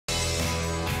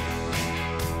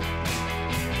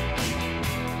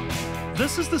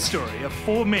This is the story of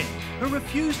 4 men who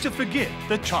refuse to forget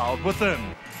the child within.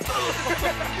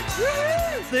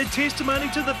 They're testimony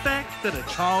to the fact that a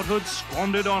childhood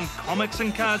squandered on comics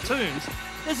and cartoons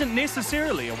isn't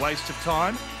necessarily a waste of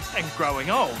time, and growing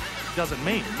old doesn't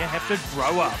mean you have to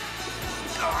grow up.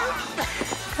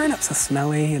 Grown-ups are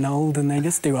smelly and old and they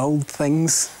just do old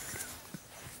things.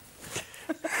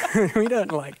 We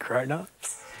don't like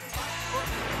grown-ups.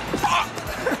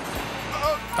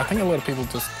 I think a lot of people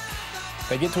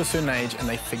they get to a certain age and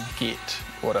they forget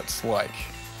what it's like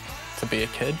to be a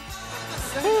kid.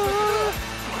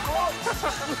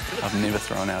 I've never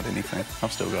thrown out anything.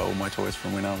 I've still got all my toys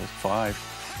from when I was 5.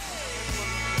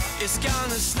 It's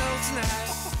gonna snow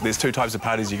tonight. There's 2 types of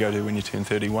parties you go to when you turn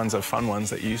 30. Ones are fun ones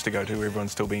that you used to go to where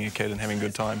everyone's still being a kid and having a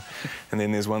good time. And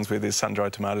then there's ones where there's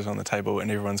sun-dried tomatoes on the table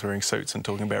and everyone's wearing suits and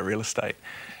talking about real estate.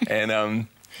 And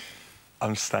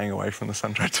I'm staying away from the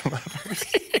sun-dried tomatoes.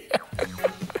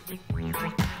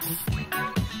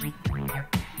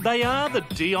 They are the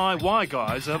DIY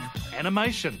guys of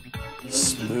animation.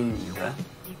 Smooth, eh?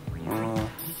 Oh.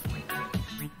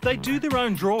 They do their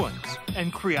own drawings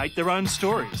and create their own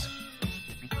stories.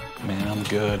 Man, I'm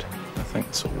good. I think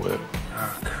this will work.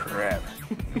 Oh, crap.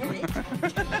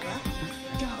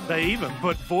 They even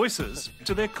put voices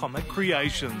to their comic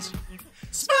creations.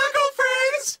 Sparkle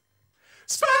Friends!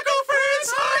 Sparkle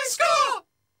Friends High School!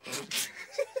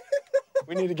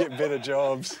 We need to get better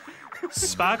jobs.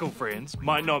 Sparkle Friends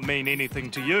might not mean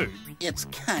anything to you. It's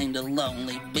kinda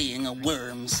lonely being a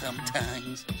worm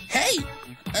sometimes. Hey,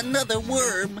 another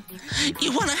worm.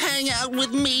 You wanna hang out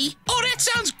with me? Oh, that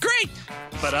sounds great!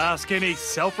 But ask any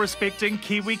self-respecting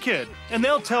Kiwi kid and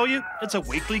they'll tell you it's a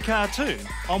weekly cartoon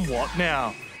on What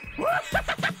Now?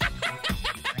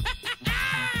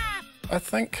 I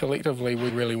think collectively we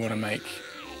really want to make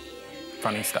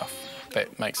funny stuff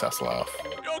that makes us laugh.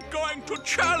 You're going to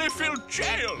Charliefield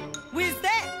jail! Where's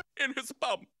that? In his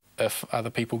bum. If other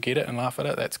people get it and laugh at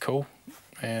it, that's cool.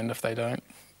 And if they don't,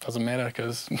 doesn't matter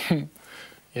because,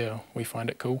 yeah, we find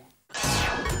it cool.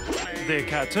 Their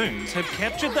cartoons have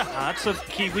captured the hearts of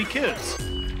Kiwi kids.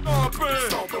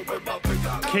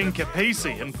 King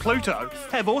Kapisi and Pluto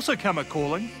have also come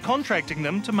a-calling, contracting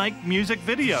them to make music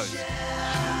videos.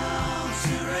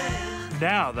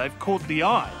 Now they've caught the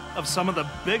eye of some of the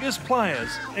biggest players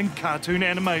in cartoon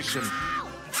animation.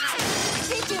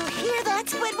 Did you hear that,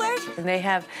 Squidward? They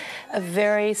have a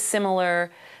very similar,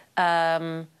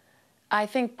 I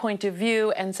think, point of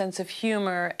view and sense of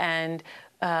humor and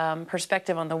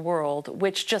perspective on the world,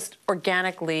 which just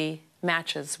organically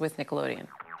matches with Nickelodeon.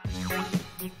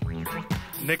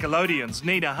 Nickelodeon's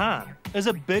Nina Hahn is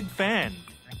a big fan.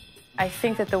 I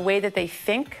think that the way that they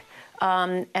think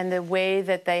and the way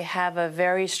that they have a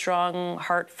very strong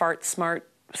heart, fart, smart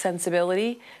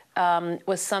sensibility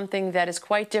was something that is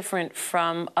quite different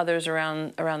from others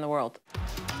around the world.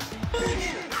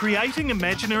 Creating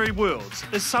imaginary worlds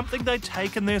is something they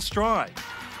take in their stride.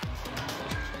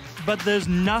 But there's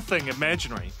nothing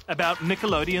imaginary about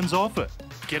Nickelodeon's offer.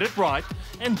 Get it right,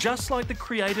 and just like the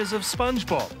creators of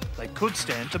SpongeBob, they could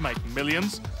stand to make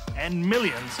millions and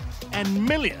millions and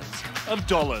millions of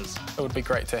dollars. It would be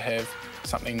great to have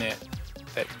something that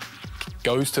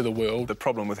goes to the world. The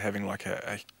problem with having like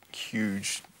a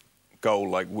huge goal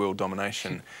like world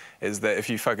domination is that if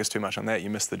you focus too much on that, you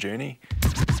miss the journey.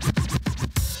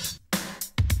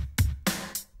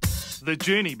 The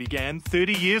journey began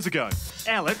 30 years ago.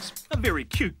 Alex, a very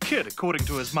cute kid according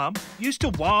to his mum, used to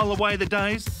while away the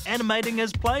days animating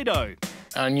his Play-Doh.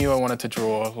 I knew I wanted to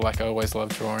draw, like I always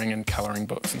loved drawing and colouring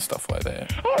books and stuff like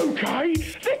that. Okay,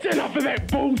 that's enough of that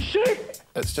bullshit!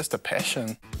 It's just a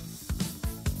passion.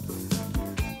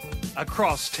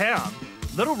 Across town,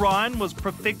 little Ryan was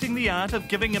perfecting the art of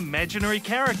giving imaginary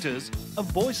characters a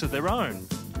voice of their own.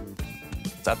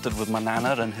 Started with my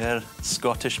nana and her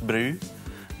Scottish brew,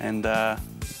 and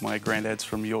my granddad's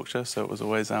from Yorkshire, so it was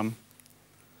always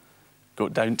go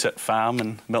down to the farm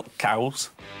and milk cows.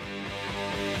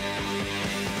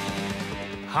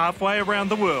 Halfway around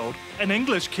the world, an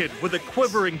English kid with a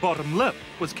quivering bottom lip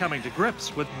was coming to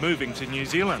grips with moving to New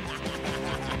Zealand.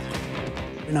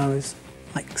 When I was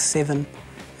like 7,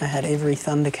 I had every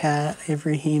Thundercat,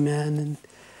 every He-Man, and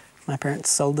my parents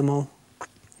sold them all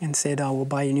and said, oh, we'll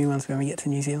buy you new ones when we get to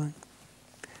New Zealand.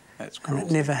 That's cool. And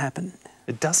it never happened.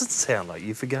 It doesn't sound like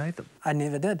you forgave them. I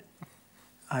never did.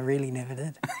 I really never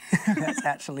did. That's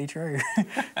actually true.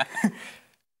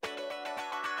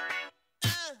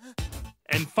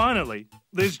 And finally,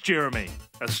 there's Jeremy,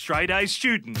 a straight-A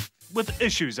student with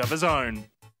issues of his own.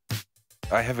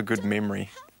 I have a good memory,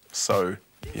 so,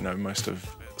 you know, most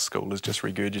of school is just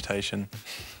regurgitation.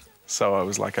 So I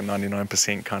was like a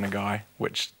 99% kind of guy,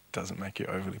 which doesn't make you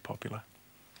overly popular.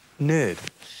 Nerd.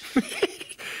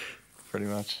 Pretty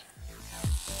much.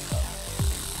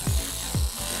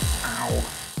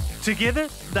 Together,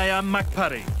 they are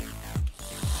Mukpuddy.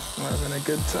 I'm having a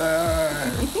good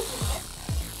time.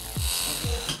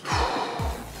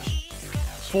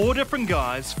 4 different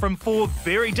guys from 4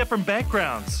 very different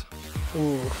backgrounds.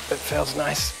 Ooh, that feels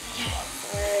nice.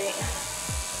 Alright,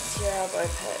 it's your elbow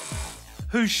pit.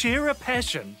 Who share a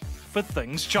passion for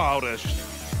things childish.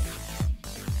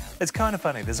 It's kind of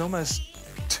funny. There's almost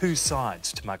 2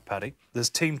 sides to Mukpuddy. There's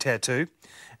Team Tattoo,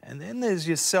 and then there's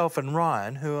yourself and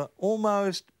Ryan, who are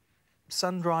almost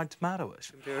sun-dried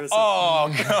tomato-ish. Oh,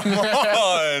 come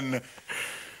on!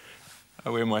 I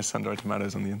wear my sun-dried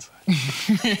tomatoes on the inside.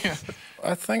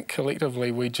 I think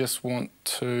collectively we just want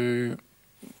to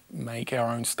make our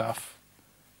own stuff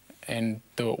and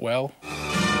do it well.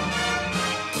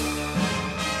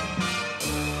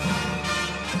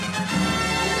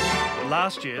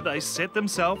 Last year, they set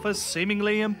themselves a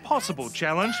seemingly impossible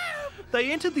challenge.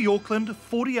 They entered the Auckland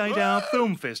 48-hour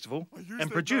film festival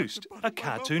and produced a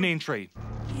cartoon entry.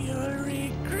 You'll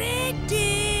regret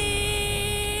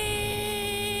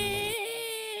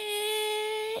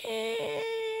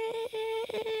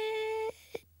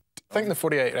I think the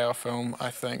 48-hour film, I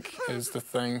think, is the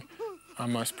thing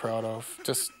I'm most proud of,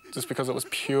 just because it was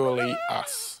purely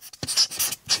us.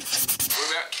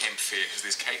 What about Camp Fair? Because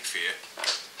there's Cape Fair.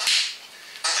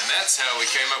 And that's how we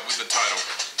came up with the title.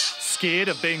 Scared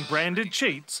of being branded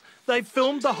cheats, they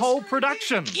filmed the whole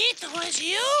production It was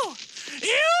you!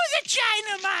 You the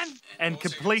Chinaman! and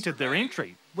completed their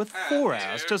entry with 4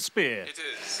 hours to spare. It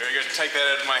is. Very good. Take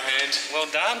that out of my hand. Well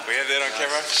done. We have that on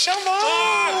camera.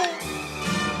 Shama!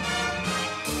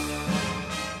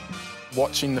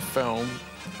 Watching the film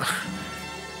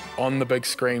on the big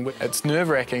screen, it's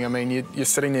nerve-wracking. I mean, you're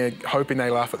sitting there hoping they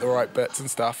laugh at the right bits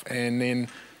and stuff, and then,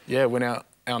 yeah, when our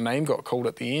name got called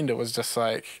at the end, it was just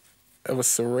like, it was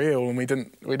surreal, and we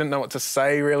didn't know what to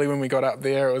say really when we got up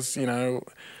there. It was, you know,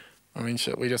 I mean,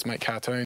 shit, we just make cartoons.